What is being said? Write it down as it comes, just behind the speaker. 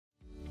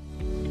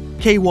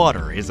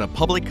K-Water is a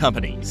public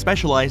company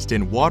specialized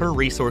in water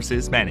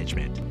resources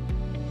management.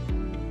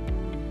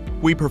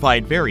 We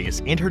provide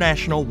various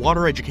international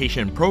water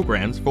education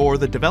programs for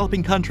the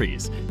developing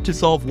countries to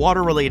solve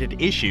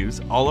water-related issues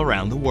all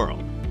around the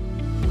world.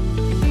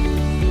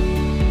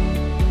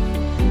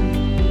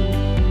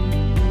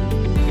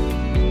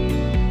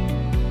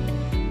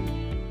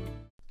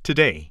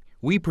 Today,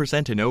 we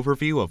present an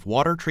overview of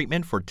water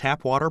treatment for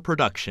tap water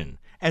production,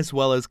 as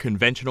well as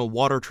conventional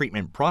water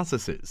treatment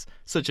processes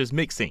such as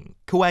mixing,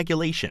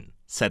 coagulation,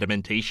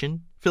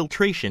 sedimentation,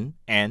 filtration,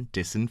 and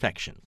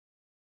disinfection.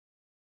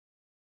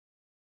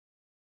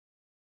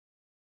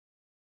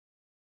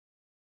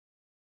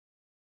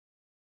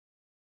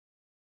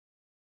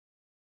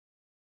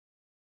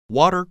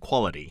 Water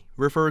quality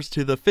refers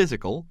to the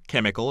physical,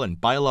 chemical,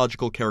 and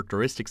biological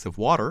characteristics of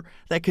water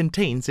that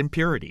contains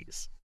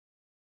impurities.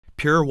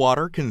 Pure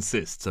water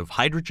consists of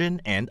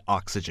hydrogen and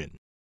oxygen.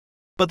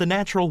 But the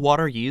natural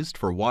water used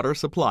for water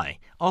supply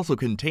also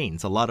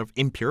contains a lot of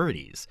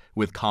impurities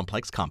with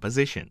complex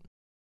composition.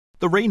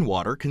 The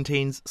rainwater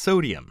contains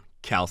sodium,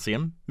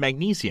 calcium,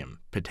 magnesium,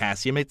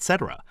 potassium,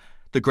 etc.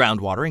 The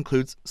groundwater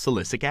includes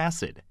silicic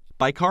acid,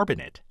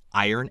 bicarbonate,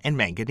 iron, and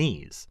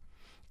manganese.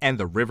 And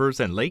the rivers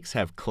and lakes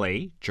have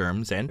clay,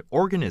 germs, and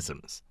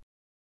organisms.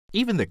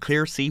 Even the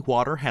clear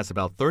seawater has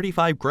about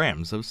 35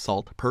 grams of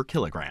salt per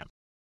kilogram.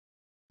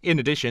 In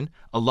addition,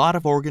 a lot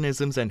of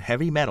organisms and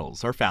heavy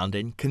metals are found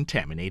in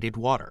contaminated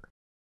water.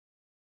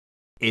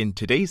 In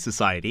today's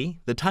society,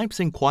 the types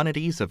and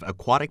quantities of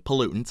aquatic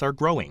pollutants are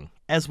growing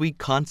as we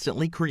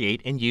constantly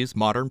create and use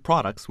modern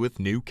products with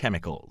new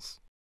chemicals.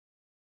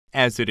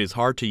 As it is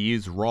hard to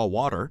use raw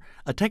water,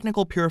 a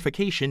technical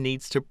purification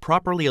needs to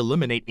properly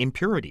eliminate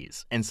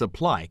impurities and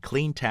supply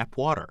clean tap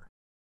water.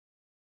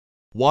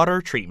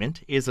 Water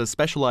treatment is a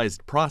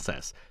specialized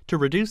process to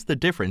reduce the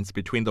difference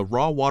between the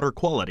raw water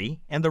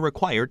quality and the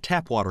required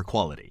tap water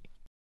quality.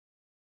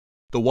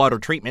 The water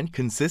treatment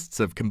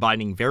consists of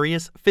combining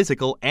various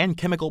physical and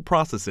chemical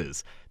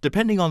processes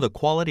depending on the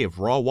quality of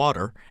raw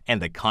water and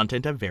the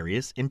content of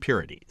various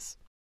impurities.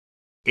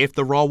 If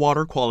the raw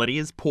water quality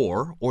is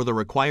poor or the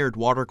required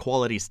water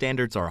quality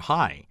standards are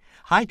high,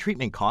 high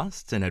treatment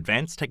costs and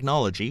advanced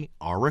technology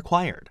are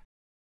required.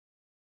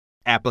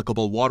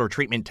 Applicable water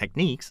treatment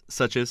techniques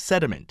such as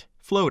sediment,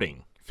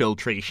 floating,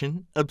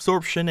 filtration,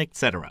 absorption,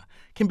 etc.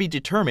 can be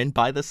determined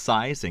by the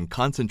size and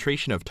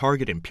concentration of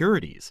target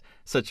impurities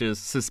such as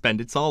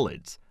suspended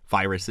solids,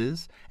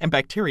 viruses, and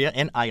bacteria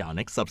and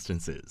ionic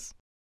substances.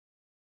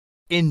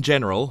 In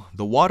general,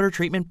 the water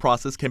treatment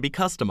process can be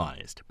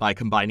customized by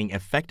combining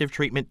effective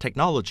treatment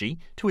technology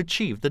to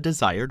achieve the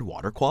desired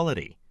water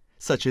quality,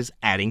 such as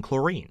adding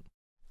chlorine.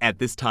 At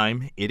this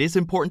time, it is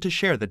important to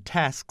share the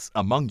tasks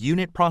among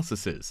unit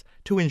processes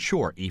to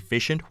ensure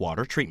efficient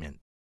water treatment.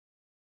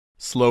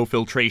 Slow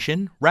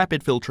filtration,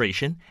 rapid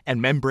filtration,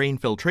 and membrane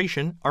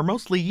filtration are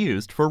mostly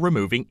used for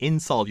removing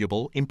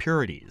insoluble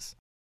impurities.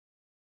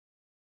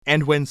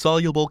 And when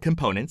soluble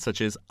components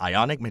such as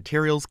ionic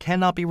materials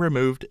cannot be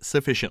removed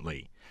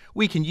sufficiently,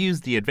 we can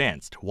use the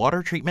advanced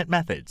water treatment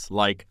methods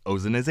like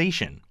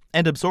ozonization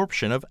and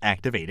absorption of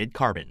activated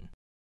carbon.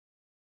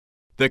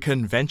 The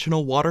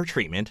conventional water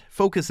treatment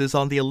focuses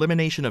on the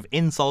elimination of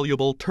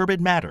insoluble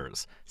turbid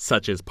matters,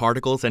 such as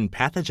particles and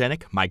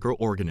pathogenic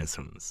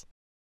microorganisms.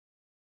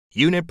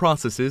 Unit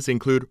processes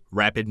include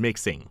rapid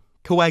mixing,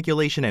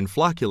 coagulation and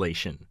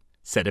flocculation,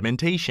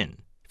 sedimentation,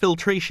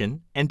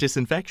 filtration, and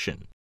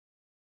disinfection.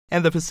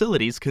 And the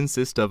facilities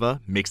consist of a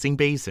mixing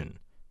basin,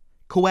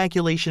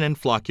 coagulation and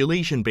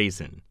flocculation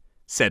basin,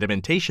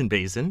 sedimentation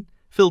basin,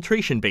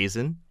 filtration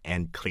basin,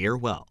 and clear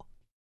well.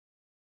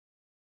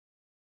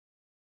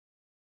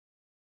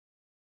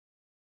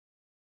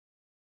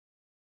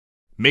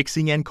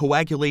 Mixing and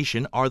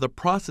coagulation are the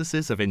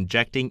processes of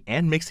injecting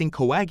and mixing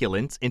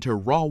coagulants into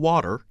raw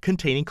water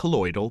containing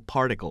colloidal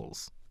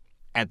particles.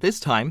 At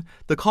this time,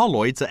 the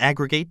colloids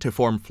aggregate to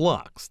form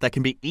flocks that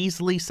can be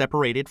easily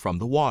separated from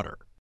the water.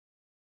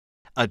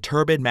 A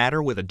turbid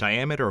matter with a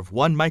diameter of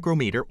 1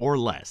 micrometer or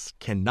less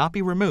cannot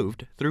be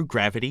removed through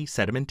gravity,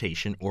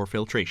 sedimentation, or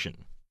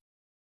filtration.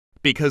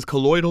 Because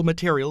colloidal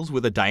materials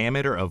with a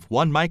diameter of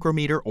 1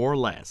 micrometer or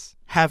less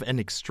have an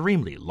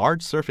extremely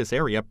large surface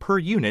area per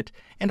unit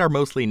and are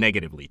mostly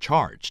negatively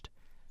charged.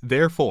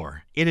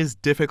 Therefore, it is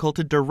difficult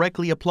to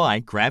directly apply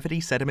gravity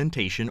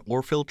sedimentation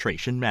or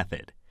filtration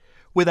method.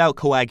 Without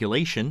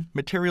coagulation,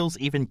 materials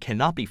even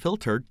cannot be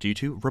filtered due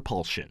to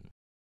repulsion.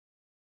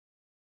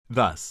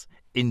 Thus,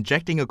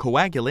 injecting a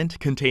coagulant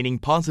containing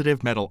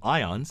positive metal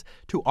ions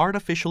to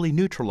artificially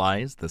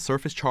neutralize the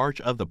surface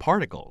charge of the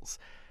particles.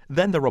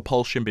 Then the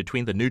repulsion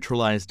between the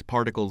neutralized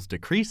particles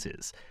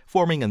decreases,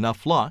 forming enough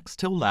flocks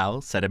to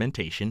allow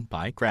sedimentation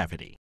by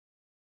gravity.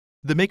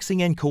 The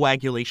mixing and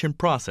coagulation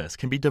process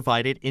can be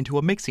divided into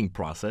a mixing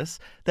process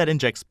that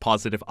injects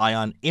positive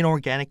ion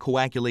inorganic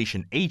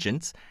coagulation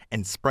agents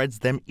and spreads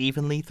them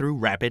evenly through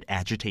rapid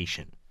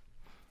agitation.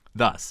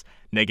 Thus,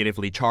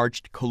 negatively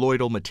charged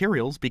colloidal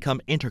materials become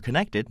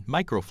interconnected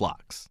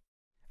microflocks.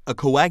 a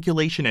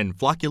coagulation and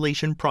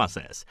flocculation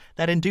process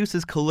that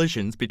induces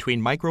collisions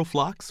between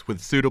microflocks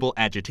with suitable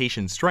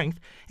agitation strength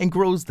and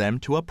grows them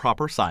to a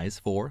proper size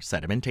for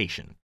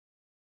sedimentation.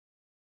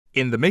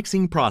 In the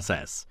mixing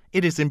process,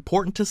 it is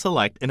important to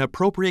select an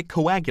appropriate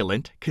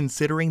coagulant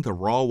considering the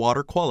raw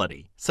water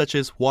quality, such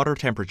as water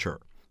temperature,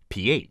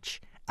 pH,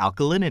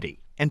 alkalinity,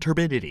 and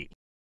turbidity.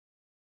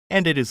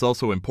 And it is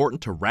also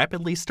important to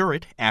rapidly stir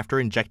it after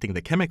injecting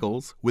the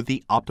chemicals with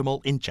the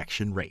optimal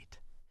injection rate.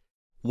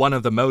 One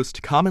of the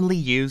most commonly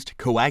used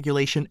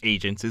coagulation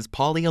agents is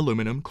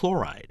polyaluminum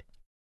chloride.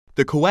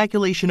 The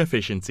coagulation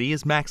efficiency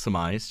is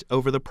maximized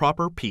over the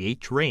proper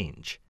pH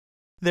range.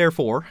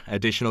 Therefore,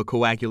 additional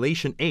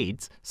coagulation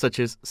aids such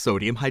as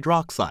sodium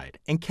hydroxide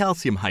and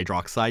calcium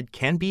hydroxide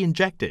can be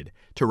injected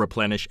to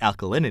replenish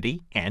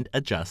alkalinity and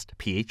adjust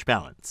pH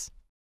balance.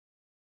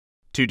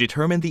 To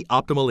determine the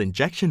optimal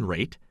injection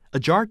rate, a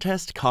jar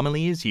test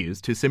commonly is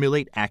used to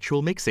simulate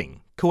actual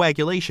mixing,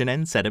 coagulation,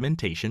 and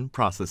sedimentation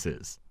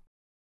processes.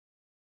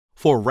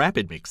 For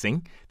rapid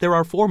mixing, there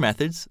are 4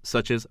 methods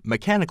such as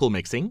mechanical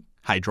mixing,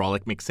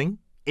 hydraulic mixing,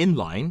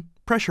 inline,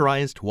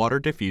 pressurized water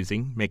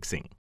diffusing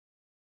mixing.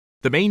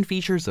 The main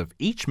features of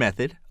each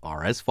method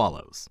are as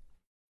follows.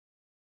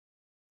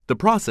 The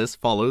process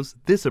follows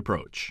this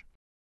approach.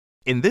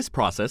 In this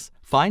process,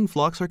 fine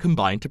flocks are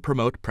combined to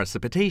promote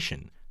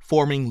precipitation,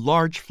 forming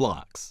large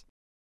flocks.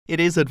 It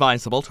is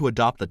advisable to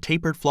adopt the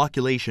tapered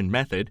flocculation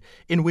method,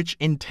 in which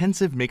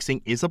intensive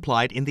mixing is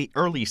applied in the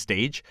early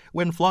stage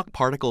when flock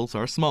particles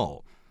are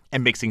small,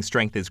 and mixing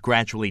strength is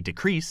gradually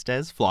decreased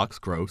as flocks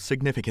grow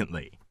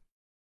significantly.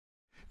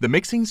 The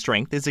mixing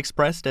strength is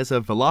expressed as a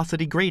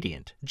velocity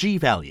gradient, G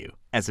value,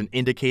 as an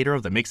indicator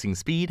of the mixing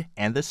speed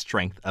and the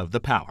strength of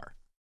the power.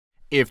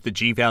 If the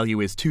G value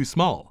is too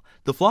small,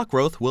 the flock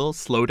growth will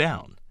slow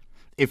down.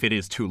 If it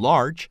is too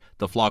large,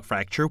 the flock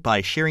fracture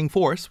by shearing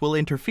force will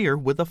interfere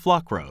with the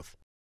flock growth.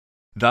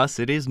 Thus,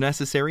 it is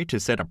necessary to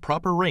set a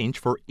proper range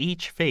for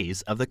each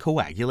phase of the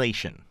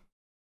coagulation.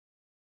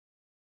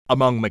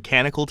 Among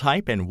mechanical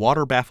type and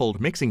water-baffled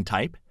mixing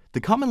type,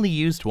 the commonly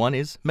used one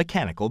is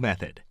mechanical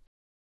method.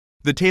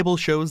 The table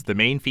shows the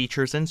main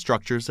features and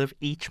structures of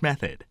each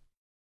method.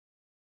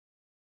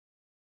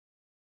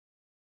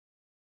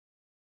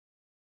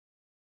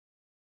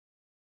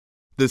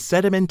 The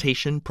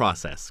sedimentation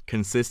process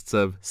consists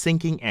of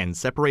sinking and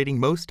separating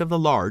most of the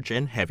large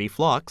and heavy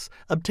flocks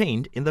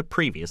obtained in the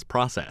previous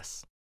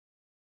process.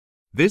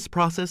 This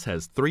process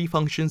has 3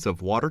 functions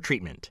of water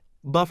treatment: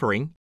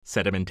 buffering,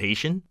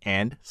 sedimentation,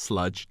 and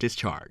sludge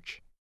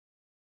discharge.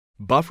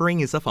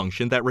 Buffering is a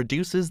function that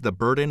reduces the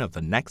burden of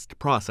the next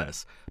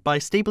process by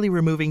stably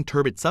removing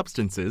turbid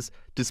substances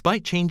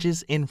despite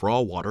changes in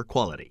raw water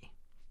quality.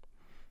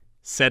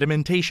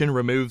 Sedimentation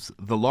removes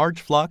the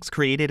large flocks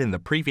created in the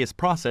previous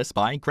process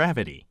by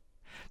gravity.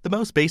 The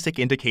most basic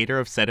indicator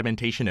of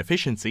sedimentation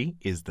efficiency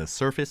is the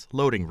surface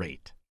loading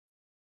rate.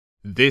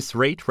 This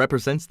rate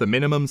represents the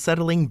minimum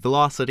settling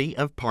velocity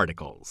of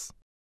particles.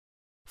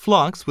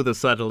 Flocks with a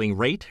settling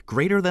rate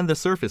greater than the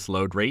surface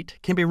load rate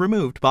can be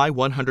removed by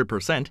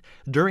 100%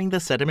 during the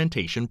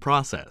sedimentation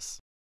process.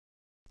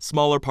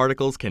 Smaller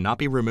particles cannot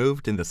be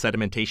removed in the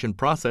sedimentation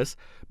process,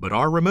 but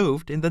are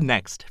removed in the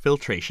next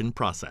filtration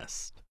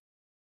process.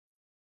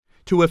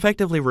 To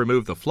effectively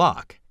remove the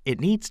flock,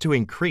 it needs to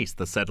increase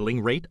the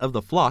settling rate of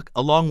the flock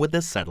along with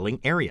the settling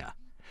area.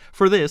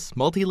 For this,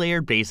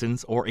 multi-layered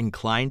basins or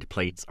inclined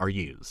plates are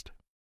used.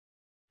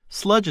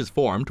 Sludge is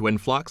formed when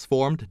flocks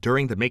formed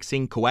during the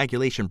mixing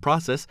coagulation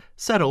process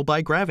settle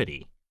by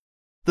gravity.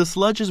 The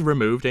sludge is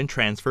removed and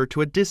transferred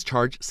to a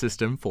discharge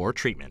system for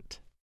treatment.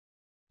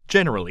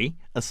 Generally,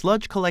 a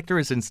sludge collector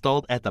is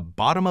installed at the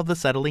bottom of the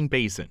settling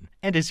basin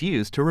and is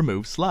used to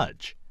remove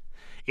sludge.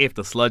 If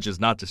the sludge is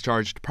not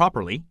discharged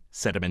properly,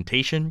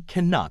 sedimentation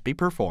cannot be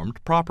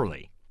performed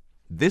properly.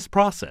 This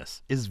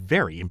process is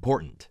very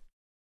important.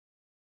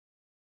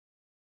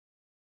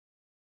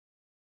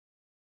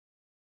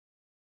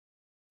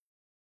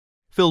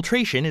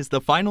 Filtration is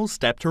the final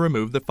step to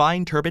remove the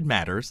fine turbid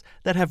matters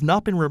that have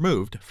not been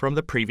removed from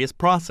the previous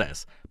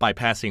process by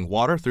passing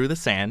water through the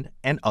sand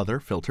and other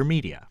filter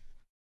media.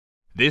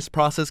 This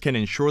process can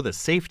ensure the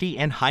safety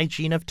and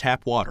hygiene of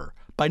tap water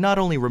by not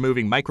only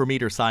removing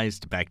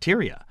micrometer-sized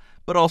bacteria,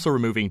 but also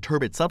removing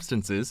turbid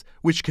substances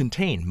which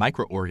contain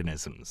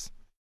microorganisms.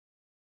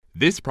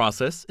 This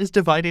process is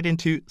divided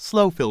into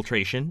slow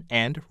filtration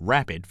and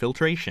rapid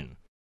filtration.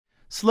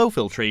 Slow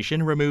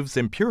filtration removes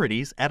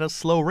impurities at a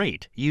slow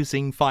rate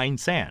using fine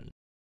sand.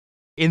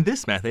 In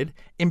this method,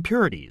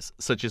 impurities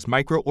such as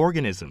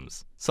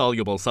microorganisms,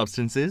 soluble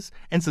substances,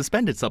 and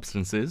suspended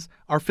substances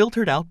are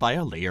filtered out by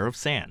a layer of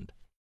sand.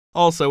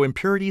 Also,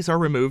 impurities are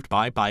removed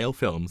by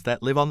biofilms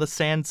that live on the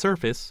sand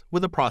surface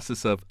with a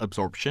process of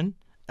absorption,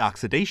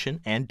 oxidation,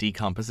 and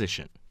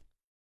decomposition.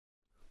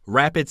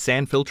 Rapid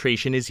sand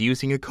filtration is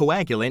using a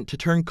coagulant to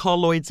turn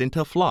colloids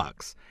into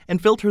flocks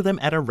and filter them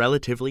at a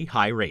relatively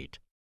high rate.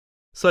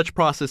 Such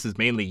process is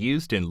mainly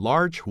used in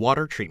large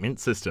water treatment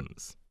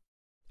systems.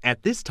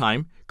 At this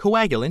time,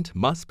 coagulant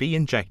must be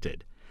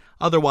injected.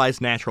 Otherwise,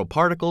 natural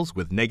particles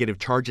with negative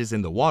charges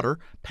in the water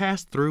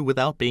pass through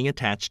without being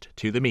attached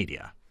to the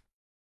media.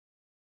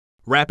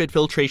 Rapid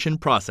filtration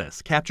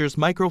process captures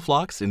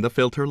microflux in the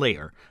filter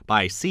layer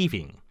by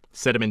sieving,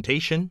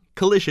 sedimentation,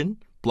 collision,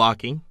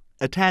 blocking,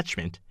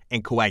 attachment,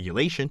 and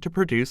coagulation to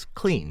produce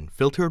clean,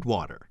 filtered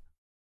water.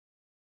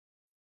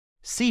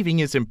 Sieving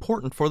is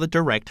important for the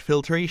direct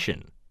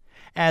filtration.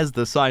 As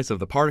the size of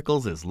the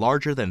particles is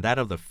larger than that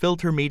of the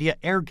filter media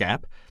air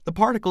gap, the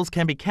particles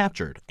can be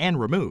captured and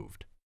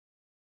removed.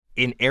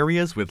 In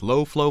areas with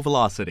low flow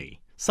velocity,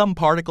 some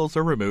particles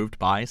are removed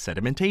by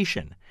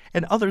sedimentation,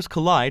 and others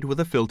collide with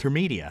the filter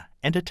media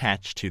and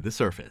attach to the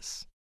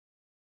surface.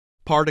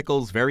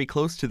 Particles very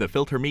close to the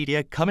filter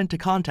media come into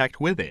contact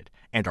with it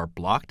and are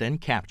blocked and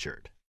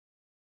captured.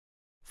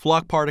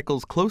 Flock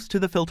particles close to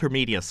the filter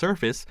media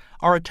surface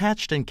are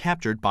attached and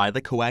captured by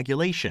the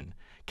coagulation,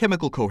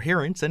 chemical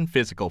coherence, and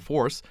physical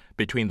force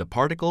between the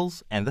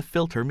particles and the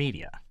filter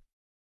media.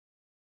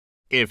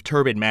 If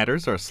turbid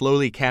matters are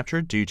slowly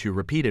captured due to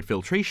repeated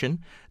filtration,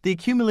 the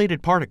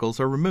accumulated particles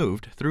are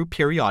removed through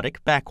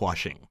periodic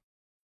backwashing.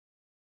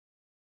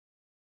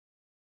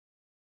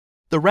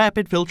 The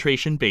rapid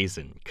filtration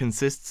basin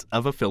consists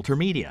of a filter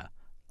media,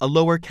 a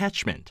lower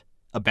catchment,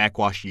 a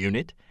backwash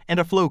unit, and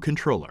a flow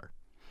controller.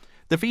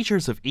 The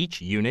features of each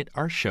unit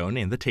are shown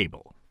in the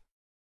table.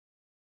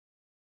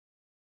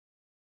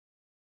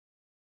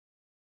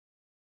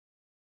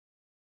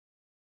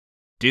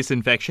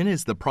 Disinfection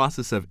is the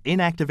process of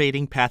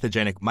inactivating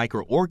pathogenic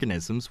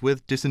microorganisms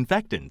with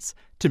disinfectants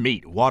to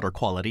meet water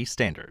quality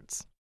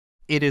standards.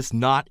 It is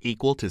not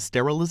equal to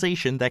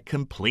sterilization that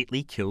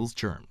completely kills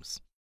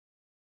germs.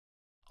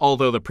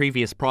 Although the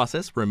previous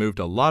process removed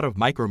a lot of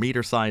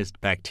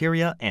micrometer-sized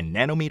bacteria and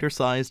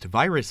nanometer-sized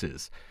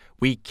viruses,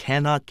 we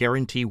cannot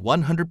guarantee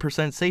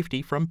 100%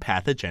 safety from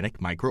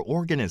pathogenic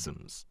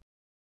microorganisms.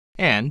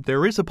 And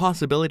there is a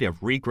possibility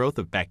of regrowth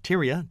of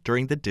bacteria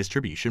during the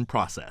distribution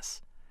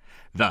process.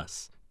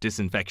 Thus,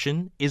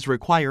 disinfection is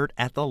required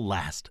at the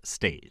last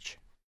stage.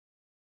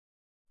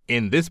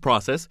 In this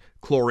process,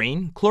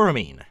 chlorine,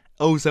 chloramine,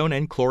 ozone,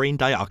 and chlorine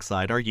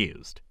dioxide are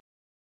used.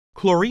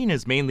 Chlorine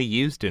is mainly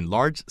used in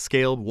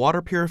large-scale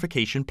water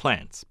purification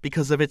plants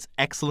because of its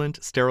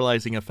excellent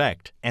sterilizing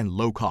effect and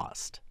low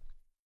cost.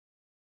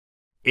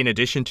 In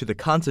addition to the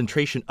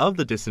concentration of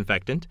the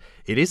disinfectant,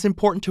 it is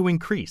important to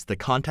increase the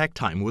contact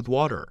time with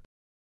water.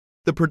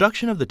 The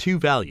production of the two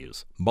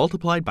values,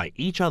 multiplied by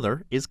each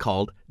other, is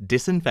called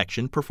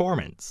disinfection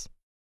performance.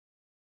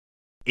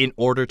 In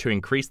order to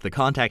increase the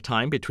contact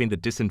time between the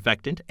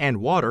disinfectant and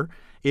water,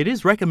 it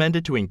is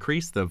recommended to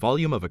increase the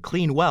volume of a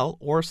clean well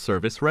or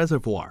service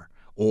reservoir,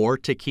 or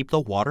to keep the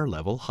water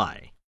level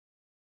high.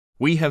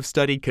 We have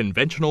studied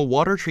conventional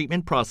water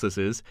treatment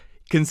processes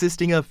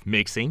consisting of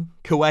mixing,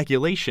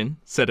 coagulation,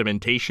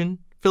 sedimentation,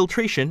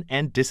 filtration,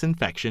 and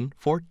disinfection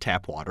for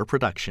tap water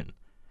production.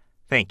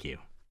 Thank you.